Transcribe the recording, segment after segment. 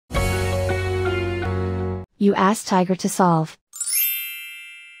You ask Tiger to solve.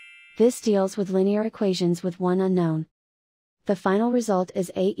 This deals with linear equations with one unknown. The final result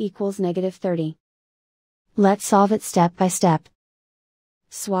is a equals -30. Let's solve it step by step.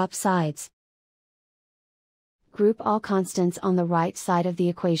 Swap sides. Group all constants on the right side of the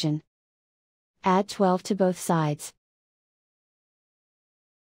equation. Add 12 to both sides.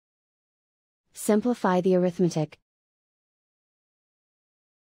 Simplify the arithmetic.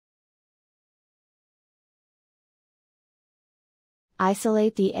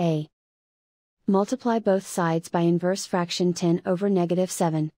 Isolate the a. Multiply both sides by inverse fraction 10 over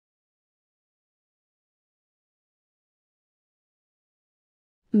 -7.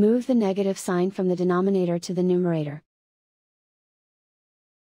 Move the negative sign from the denominator to the numerator.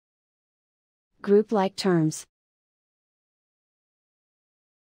 Group like terms.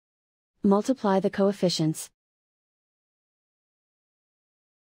 Multiply the coefficients.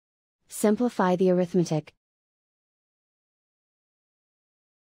 Simplify the arithmetic.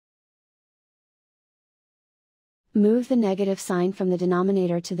 Move the negative sign from the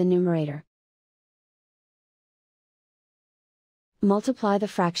denominator to the numerator. Multiply the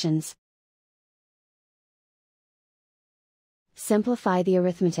fractions. Simplify the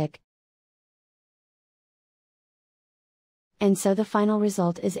arithmetic. And so the final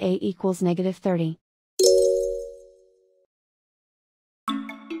result is a equals -30.